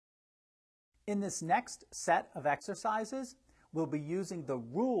In this next set of exercises, we'll be using the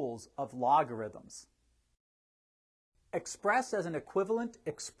rules of logarithms. Express as an equivalent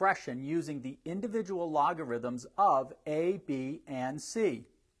expression using the individual logarithms of a, b, and c.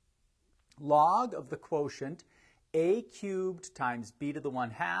 Log of the quotient a cubed times b to the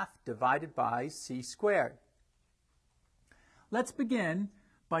 1/2 divided by c squared. Let's begin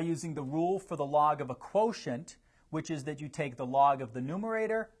by using the rule for the log of a quotient, which is that you take the log of the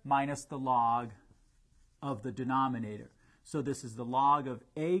numerator minus the log of the denominator. So this is the log of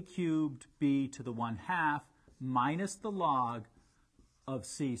a cubed b to the 1/2 minus the log of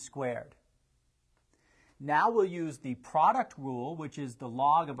c squared. Now we'll use the product rule, which is the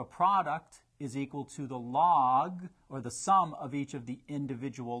log of a product is equal to the log, or the sum of each of the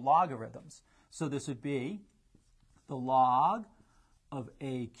individual logarithms. So this would be the log of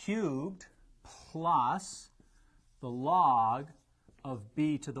a cubed plus the log of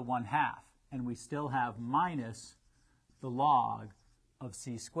b to the 1/2. And we still have minus the log of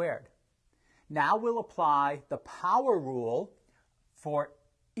c squared. Now we'll apply the power rule for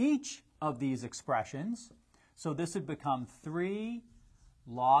each of these expressions. So this would become 3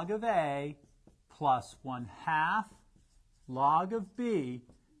 log of a plus 1/2 log of b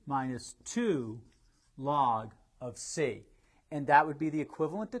minus 2 log of c. And that would be the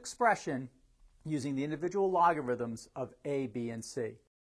equivalent expression using the individual logarithms of a, b, and c.